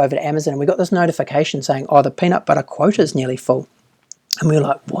sending stuff over to Amazon, and we got this notification saying, the peanut butter quota is nearly full. And we were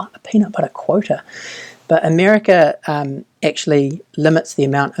like, what? A peanut butter quota? But America actually limits the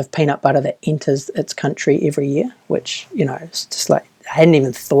amount of peanut butter that enters its country every year, which, it's just like, I hadn't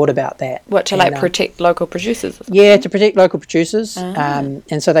even thought about that. What, to protect local producers? Yeah, to protect local producers.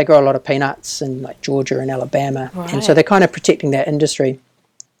 And so they grow a lot of peanuts in like Georgia and Alabama. Right. And so they're kind of protecting that industry.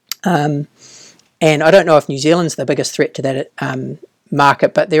 And I don't know if New Zealand's the biggest threat to that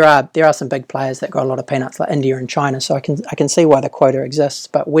market, but there are some big players that grow a lot of peanuts, like India and China. So I can see why the quota exists.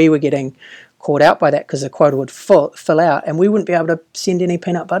 But we were getting caught out by that because the quota would fill out, and we wouldn't be able to send any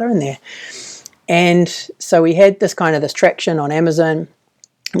peanut butter in there. And so we had this traction on Amazon.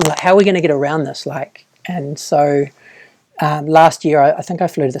 We're like, how are we going to get around this? And so last year, I think I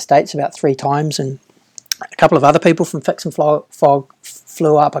flew to the States about 3 times, and a couple of other people from Fix and Fog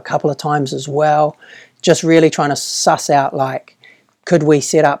flew up a couple of times as well, just really trying to suss out, like, could we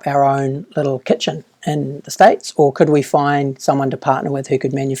set up our own little kitchen in the States, or could we find someone to partner with who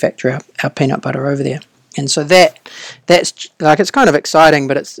could manufacture our peanut butter over there? And so that's like, it's kind of exciting,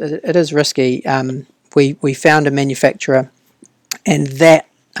 but it is risky. We found a manufacturer, and that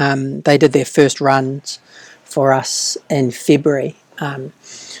they did their first runs for us in February.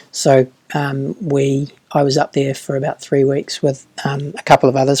 I was up there for about 3 weeks with a couple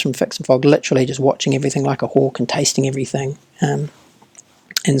of others from Fix and Fog, literally just watching everything like a hawk and tasting everything. And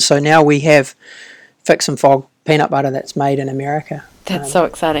so now we have Fix and Fog peanut butter that's made in America. That's so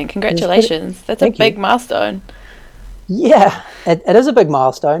exciting. Congratulations. That's a big milestone. Yeah, it is a big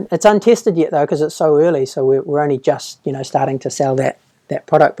milestone. It's untested yet, though, because it's so early. So we're only just, starting to sell that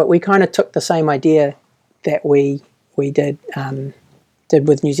product. But we kind of took the same idea that we did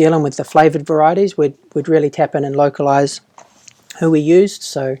with New Zealand with the flavoured varieties. We'd really tap in and localise who we used.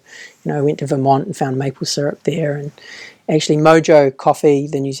 So, I went to Vermont and found maple syrup there, and actually Mojo Coffee,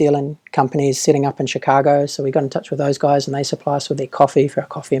 the New Zealand company, is setting up in Chicago. So we got in touch with those guys, and they supply us with their coffee for our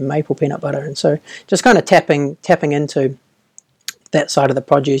coffee and maple peanut butter. And so just kind of tapping into that side of the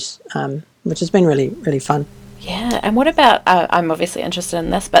produce, which has been really, really fun. Yeah, and what about, I'm obviously interested in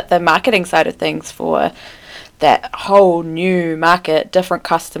this, but the marketing side of things for that whole new market, different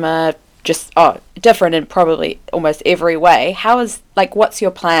customer, just different in probably almost every way. What's your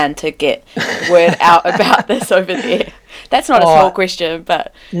plan to get word out about this over there? That's not a small question,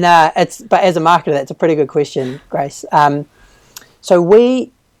 but but as a marketer, that's a pretty good question, Grace. So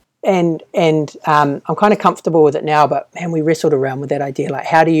we I'm kind of comfortable with it now, but man, we wrestled around with that idea. Like,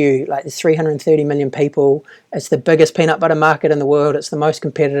 how do you, like, there's 330 million people. It's the biggest peanut butter market in the world. It's the most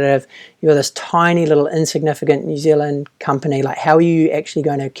competitive. You're this tiny little insignificant New Zealand company. Like, how are you actually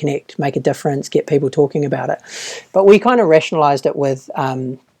going to connect, make a difference, get people talking about it? But we kind of rationalized it with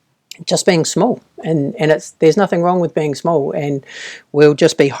just being small, and there's nothing wrong with being small, and we'll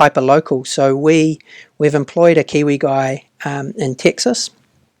just be hyper local. So we've employed a Kiwi guy in Texas.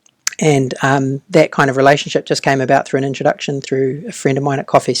 And that kind of relationship just came about through an introduction through a friend of mine at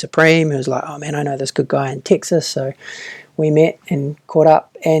Coffee Supreme, who was like, oh man, I know this good guy in Texas. So we met and caught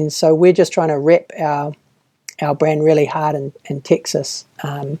up. And so we're just trying to rep our brand really hard in Texas.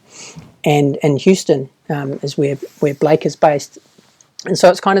 And in Houston is where Blake is based. And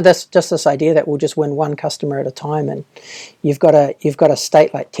so it's kind of this idea that we'll just win one customer at a time. And you've got a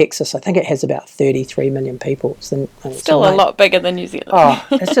state like Texas. I think it has about 33 million people. Still a lot bigger than New Zealand. Oh,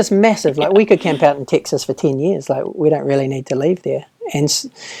 it's just massive. Like, we could camp out in Texas for 10 years. Like, we don't really need to leave there. And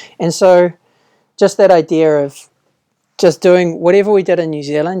so just that idea of just doing whatever we did in New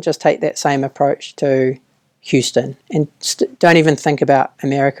Zealand, just take that same approach to Houston, and don't even think about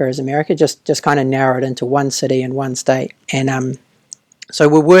America as America. Just kind of narrow it into one city and one state. And so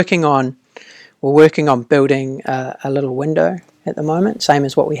we're working on building a little window at the moment, same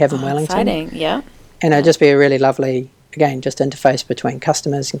as what we have in Wellington. Exciting, yeah. And it'll just be a really lovely, again, just interface between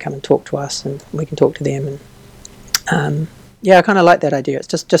customers and come and talk to us, and we can talk to them. And I kind of like that idea. It's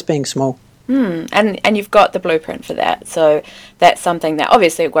just being small. And you've got the blueprint for that, so that's something that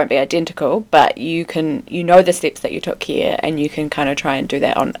obviously it won't be identical, but you know the steps that you took here, and you can kind of try and do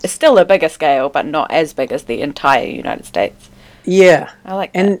that on still a bigger scale, but not as big as the entire United States. Yeah, I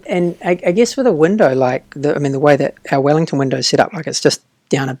like that. And I guess with a window, like the way that our Wellington window is set up, like, it's just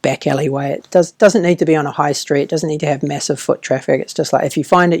down a back alleyway. It doesn't need to be on a high street. It doesn't need to have massive foot traffic. It's just like, if you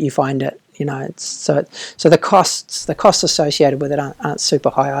find it, you find it. You know, it's so the costs associated with it aren't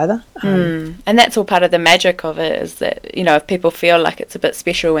super high either. And that's all part of the magic of it, is that, you know, if people feel like it's a bit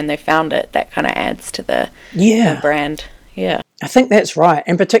special when they found it, that kind of adds to the brand. Yeah. I think that's right.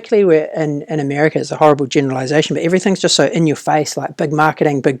 And particularly where in America, it's a horrible generalization, but everything's just so in your face, like big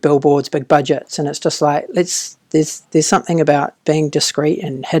marketing, big billboards, big budgets. And it's just like, there's something about being discreet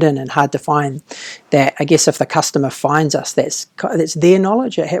and hidden and hard to find that, I guess, if the customer finds us, that's their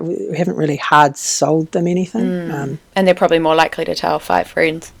knowledge. We haven't really hard sold them anything. And they're probably more likely to tell 5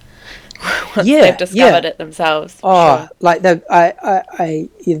 friends once they've discovered it themselves. Oh, sure. Like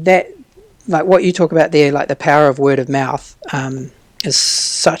like what you talk about there, like the power of word of mouth, is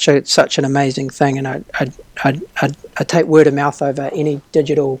such an amazing thing, and I take word of mouth over any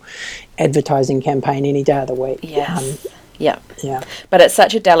digital advertising campaign any day of the week. Yes. Yeah. But it's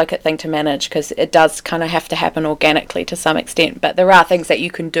such a delicate thing to manage, because it does kind of have to happen organically to some extent. But there are things that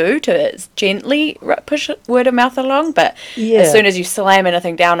you can do to gently push word of mouth along. But as soon as you slam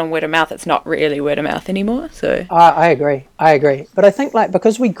anything down on word of mouth, it's not really word of mouth anymore. So I agree. But I think, like,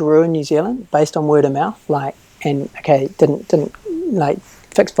 because we grew in New Zealand based on word of mouth, like, and okay, didn't like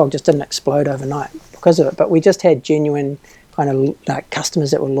Fixed Fog just didn't explode overnight because of it. But we just had genuine kind of like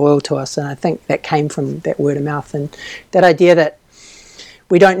customers that were loyal to us, and I think that came from that word of mouth and that idea that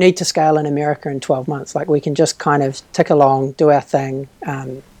we don't need to scale in America in 12 months. Like, we can just kind of tick along, do our thing,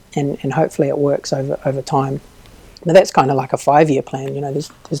 and hopefully it works over time. But that's kind of like a 5-year plan. You know,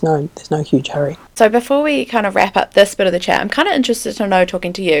 there's no huge hurry. So before we kind of wrap up this bit of the chat, I'm kind of interested to know,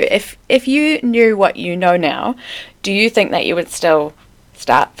 talking to you, if you knew what you know now, do you think that you would still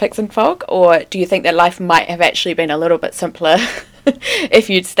start Fix and Fog, or do you think that life might have actually been a little bit simpler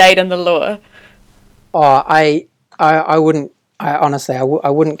if you'd stayed in the law? Oh, I wouldn't. I honestly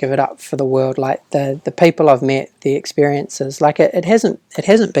wouldn't give it up for the world. Like, the people I've met, the experiences, like it hasn't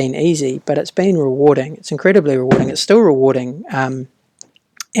been easy, but it's been rewarding. It's incredibly rewarding. It's still rewarding. I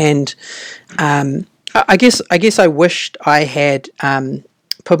guess I wished I had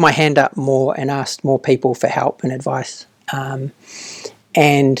put my hand up more and asked more people for help and advice. I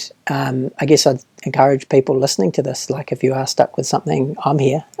guess I'd encourage people listening to this, like, if you are stuck with something, I'm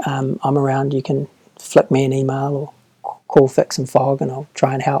here. I'm around. You can flick me an email or call Fix and Fog, and I'll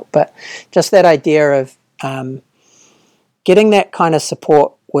try and help. But just that idea of getting that kind of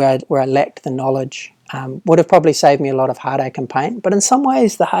support where I lacked the knowledge would have probably saved me a lot of heartache and pain. But in some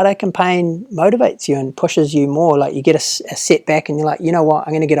ways, the heartache and pain motivates you and pushes you more. Like, you get a setback and you're like, you know what,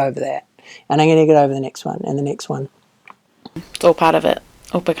 I'm going to get over that. And I'm going to get over the next one and the next one. It's all part of it.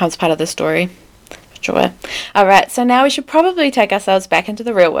 All becomes part of the story. Sure. All right. So now we should probably take ourselves back into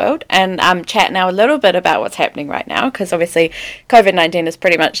the real world and chat now a little bit about what's happening right now, because obviously COVID-19 is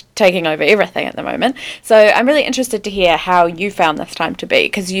pretty much taking over everything at the moment. So I'm really interested to hear how you found this time to be,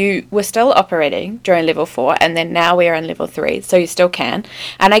 because you were still operating during level 4 and then now we are in level 3, so you still can.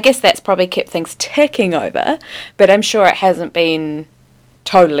 And I guess that's probably kept things ticking over, but I'm sure it hasn't been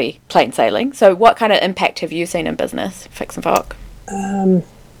totally plain sailing. So what kind of impact have you seen in business, Fix and Fock?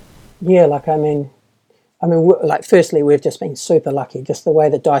 Yeah, like, I mean, like, firstly, we've just been super lucky, just the way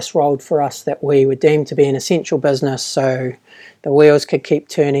the dice rolled for us, that we were deemed to be an essential business, so the wheels could keep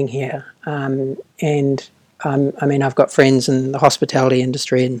turning here. I mean, I've got friends in the hospitality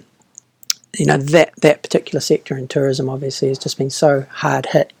industry, and, you know, that particular sector in tourism obviously has just been so hard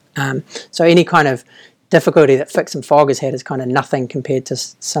hit. So any kind of difficulty that Fix and Fog has had is kind of nothing compared to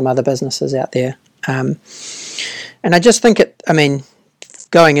some other businesses out there. And I just think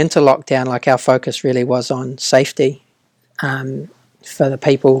going into lockdown, like, our focus really was on safety for the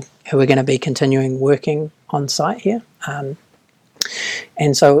people who are going to be continuing working on site here.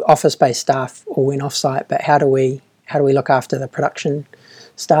 And so office-based staff all went off-site, but how do we look after the production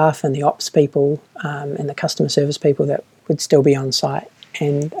staff and the ops people and the customer service people that would still be on site?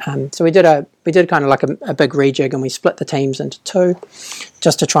 And so we did kind of like a big rejig, and we split the teams into 2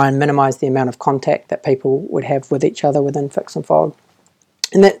 just to try and minimise the amount of contact that people would have with each other within Fix and Fog.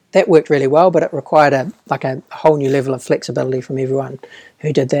 And that worked really well, but it required a whole new level of flexibility from everyone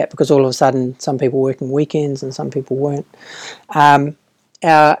who did that, because all of a sudden some people were working weekends and some people weren't.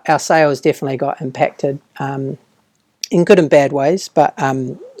 Our sales definitely got impacted in good and bad ways, but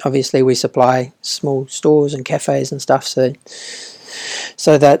obviously we supply small stores and cafes and stuff, so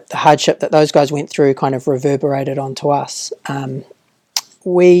that the hardship that those guys went through kind of reverberated onto us.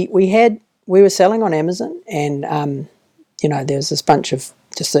 We were selling on Amazon, and you know, there's this bunch of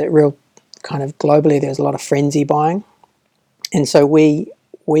just a real kind of globally, there's a lot of frenzy buying, and so we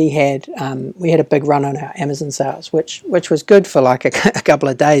had a big run on our Amazon sales, which was good for like a couple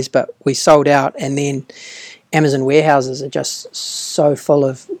of days, but we sold out, and then Amazon warehouses are just so full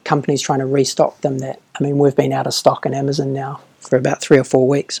of companies trying to restock them that, I mean, we've been out of stock in Amazon now for about 3 or 4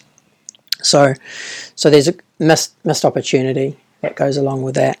 weeks. So there's a missed opportunity that goes along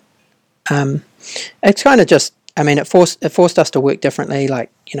with that. It's kind of just, I mean, it forced us to work differently, like,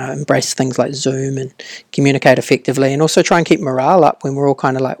 you know, embrace things like Zoom and communicate effectively, and also try and keep morale up when we're all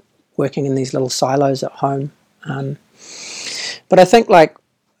kind of like working in these little silos at home. But I think, like,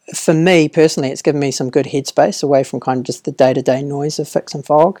 for me personally, it's given me some good headspace away from kind of just the day-to-day noise of Fix and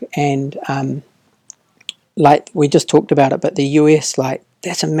Fog. And like we just talked about it, but the US, like,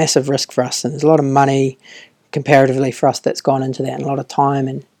 that's a massive risk for us, and there's a lot of money comparatively for us that's gone into that, and a lot of time.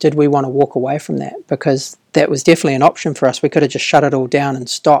 And did we want to walk away from that? Because that was definitely an option for us. We could have just shut it all down and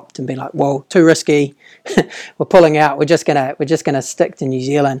stopped and been like, well, too risky, we're pulling out, we're just gonna stick to New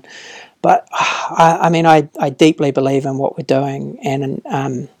Zealand. But I deeply believe in what we're doing,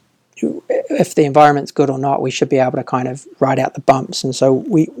 and if the environment's good or not, we should be able to kind of ride out the bumps. And so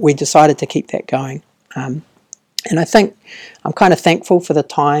we decided to keep that going. And I think I'm kind of thankful for the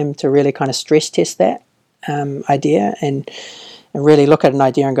time to really kind of stress test that idea and really look at an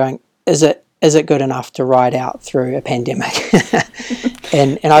idea and going, is it good enough to ride out through a pandemic?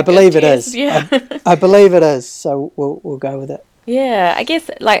 and I believe it is. Yeah. I believe it is. So we'll go with it. Yeah, I guess,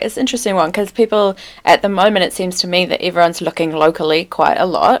 like, it's an interesting one, because people at the moment, it seems to me that everyone's looking locally quite a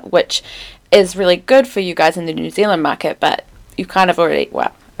lot, which is really good for you guys in the New Zealand market, but you kind of already,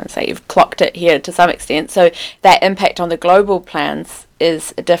 well, I would say you've clocked it here to some extent, so that impact on the global plans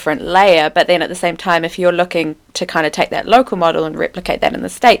is a different layer. But then at the same time, if you're looking to kind of take that local model and replicate that in the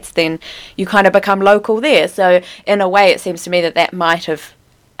States, then you kind of become local there. So in a way, it seems to me that might have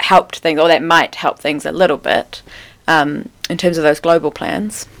helped things, or that might help things a little bit in terms of those global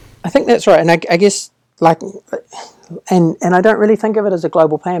plans. I think that's right. And I guess, like, and I don't really think of it as a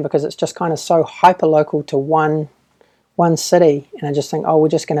global plan, because it's just kind of so hyper local to one city, and I just think, oh, we're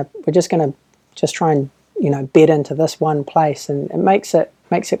just gonna try and, you know, bed into this one place, and it makes it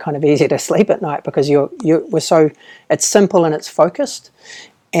kind of easier to sleep at night, because it's simple and it's focused,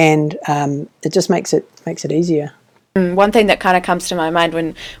 and it just makes it easier. One thing that kind of comes to my mind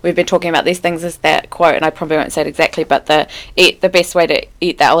when we've been talking about these things is that quote, and I probably won't say it exactly, but the best way to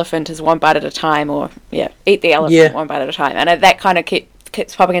eat the elephant is one bite at a time, or eat the elephant one bite at a time, and that kind of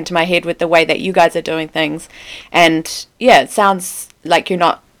keeps popping into my head with the way that you guys are doing things. And it sounds like you're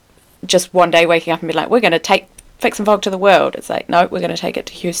not just one day waking up and be like, we're going to take Fix and Fog to the world. It's like, no, we're going to take it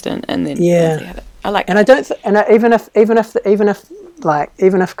to Houston, and then I like. And I don't, even if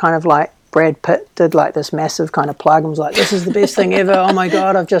kind of like Brad Pitt did like this massive kind of plug and was like, this is the best thing ever, oh my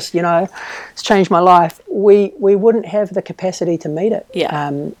God, I've just, it's changed my life. We wouldn't have the capacity to meet it. Yeah.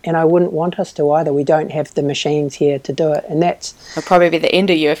 And I wouldn't want us to either. We don't have the machines here to do it. And it'll probably be the end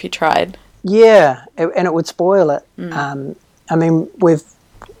of you if you tried. Yeah, and it would spoil it. I mean,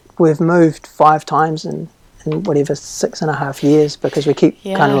 we've moved 5 times in whatever 6.5 years because we keep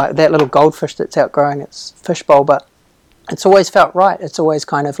kind of like that little goldfish that's outgrowing its fishbowl, but it's always felt right. It's always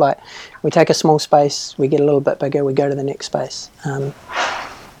kind of like we take a small space, we get a little bit bigger, we go to the next space.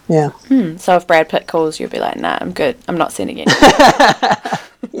 Yeah. So if Brad Pitt calls, you'll be like, nah, I'm good. I'm not sending it.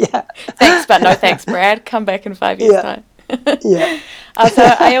 Yeah. Thanks, but no thanks, Brad. Come back in 5 years' time. Yeah. So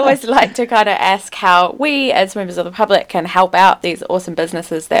I always like to kind of ask how we as members of the public can help out these awesome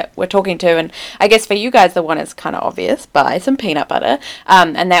businesses that we're talking to, and I guess for you guys the one is kind of obvious, buy some peanut butter,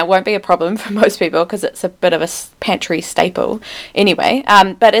 and that won't be a problem for most people because it's a bit of a pantry staple anyway,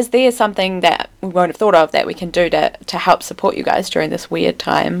 but is there something that we won't have thought of that we can do to help support you guys during this weird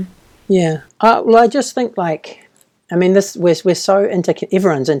time? Yeah. Well, I just think we're so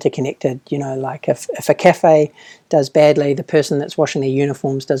everyone's interconnected, like if a cafe does badly, the person that's washing their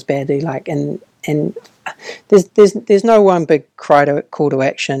uniforms does badly, and there's no one big call to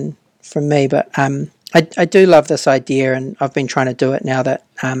action from me, but I do love this idea, and I've been trying to do it now that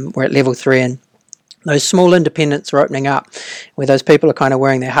we're at level 3 and those small independents are opening up, where those people are kind of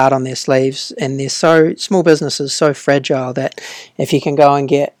wearing their heart on their sleeves, and they're so small businesses so fragile that if you can go and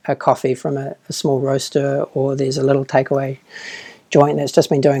get a coffee from a small roaster, or there's a little takeaway joint that's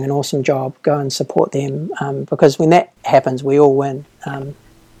just been doing an awesome job, go and support them, because when that happens, we all win.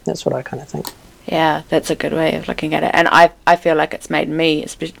 That's what I kind of think. Yeah, that's a good way of looking at it, and I feel like it's made me,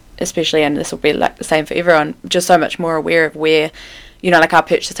 especially, and this will be like the same for everyone, just so much more aware of where, like our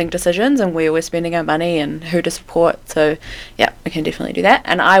purchasing decisions and where we're spending our money and who to support. So yeah, we can definitely do that.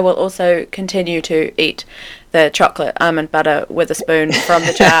 And I will also continue to eat the chocolate almond butter with a spoon from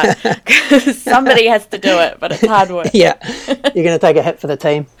the jar because somebody has to do it, but it's hard work. Yeah, you're going to take a hit for the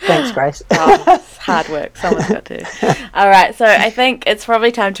team. Thanks, Grace. It's hard work. Someone's got to. All right, so I think it's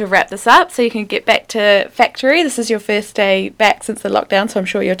probably time to wrap this up so you can get back to factory. This is your first day back since the lockdown, so I'm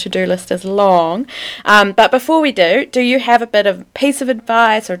sure your to-do list is long. But before we do you have a bit of piece of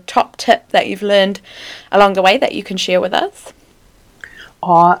advice or top tip that you've learned along the way that you can share with us?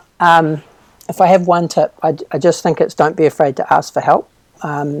 If I have one tip, I just think it's don't be afraid to ask for help.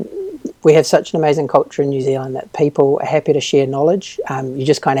 We have such an amazing culture in New Zealand that people are happy to share knowledge. You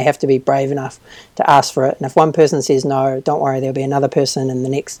just kind of have to be brave enough to ask for it. And if one person says no, don't worry, there'll be another person in the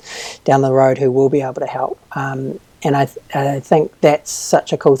next down the road who will be able to help. And I think that's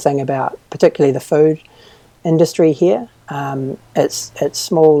such a cool thing about particularly the food industry here. It's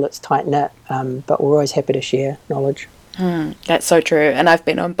small, it's tight-knit, but we're always happy to share knowledge. That's so true, and I've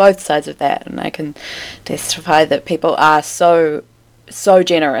been on both sides of that, and I can testify that people are so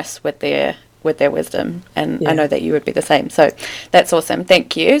generous with their wisdom, and I know that you would be the same. So that's awesome.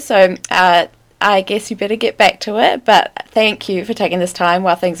 Thank you. So I guess you better get back to it, but thank you for taking this time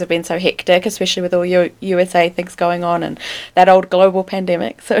while things have been so hectic, especially with all your USA things going on and that old global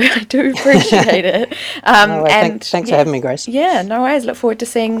pandemic. So I do appreciate it. Thanks for having me, Grace. Yeah, no worries. Look forward to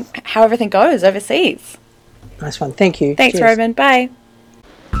seeing how everything goes overseas. Nice one. Thank you. Thanks, Cheers. Roman. Bye.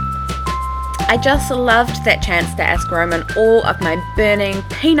 I just loved that chance to ask Roman all of my burning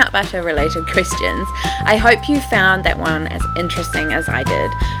peanut butter related questions. I hope you found that one as interesting as I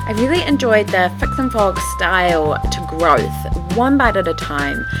did. I really enjoyed the Fix and Fog style to growth, one bite at a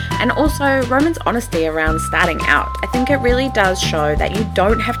time, and also Roman's honesty around starting out. I think it really does show that you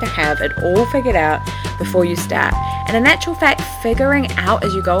don't have to have it all figured out before you start. And in actual fact, figuring out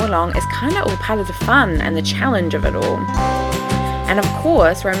as you go along is kind of all part of the fun and the challenge of it all. And of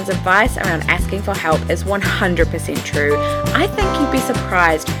course, Roman's advice around asking for help is 100% true. I think you'd be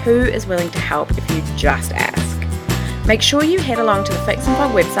surprised who is willing to help if you just ask. Make sure you head along to the Fix and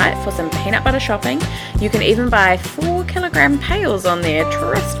Fog website for some peanut butter shopping. You can even buy 4-kilogram pails on there,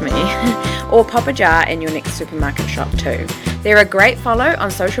 trust me, or pop a jar in your next supermarket shop too. They're a great follow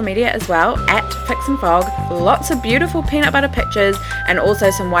on social media as well, at Fix and Fog. Lots of beautiful peanut butter pictures and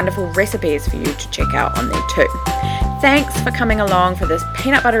also some wonderful recipes for you to check out on there too. Thanks for coming along for this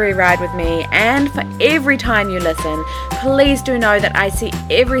peanut buttery ride with me, and for every time you listen. Please do know that I see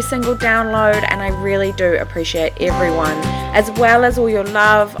every single download, and I really do appreciate everyone, as well as all your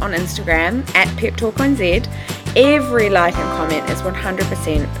love on Instagram at PepTalkOnZ. Every like and comment is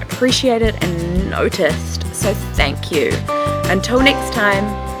 100% appreciated and noticed, so thank you. Until next time,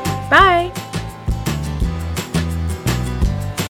 bye!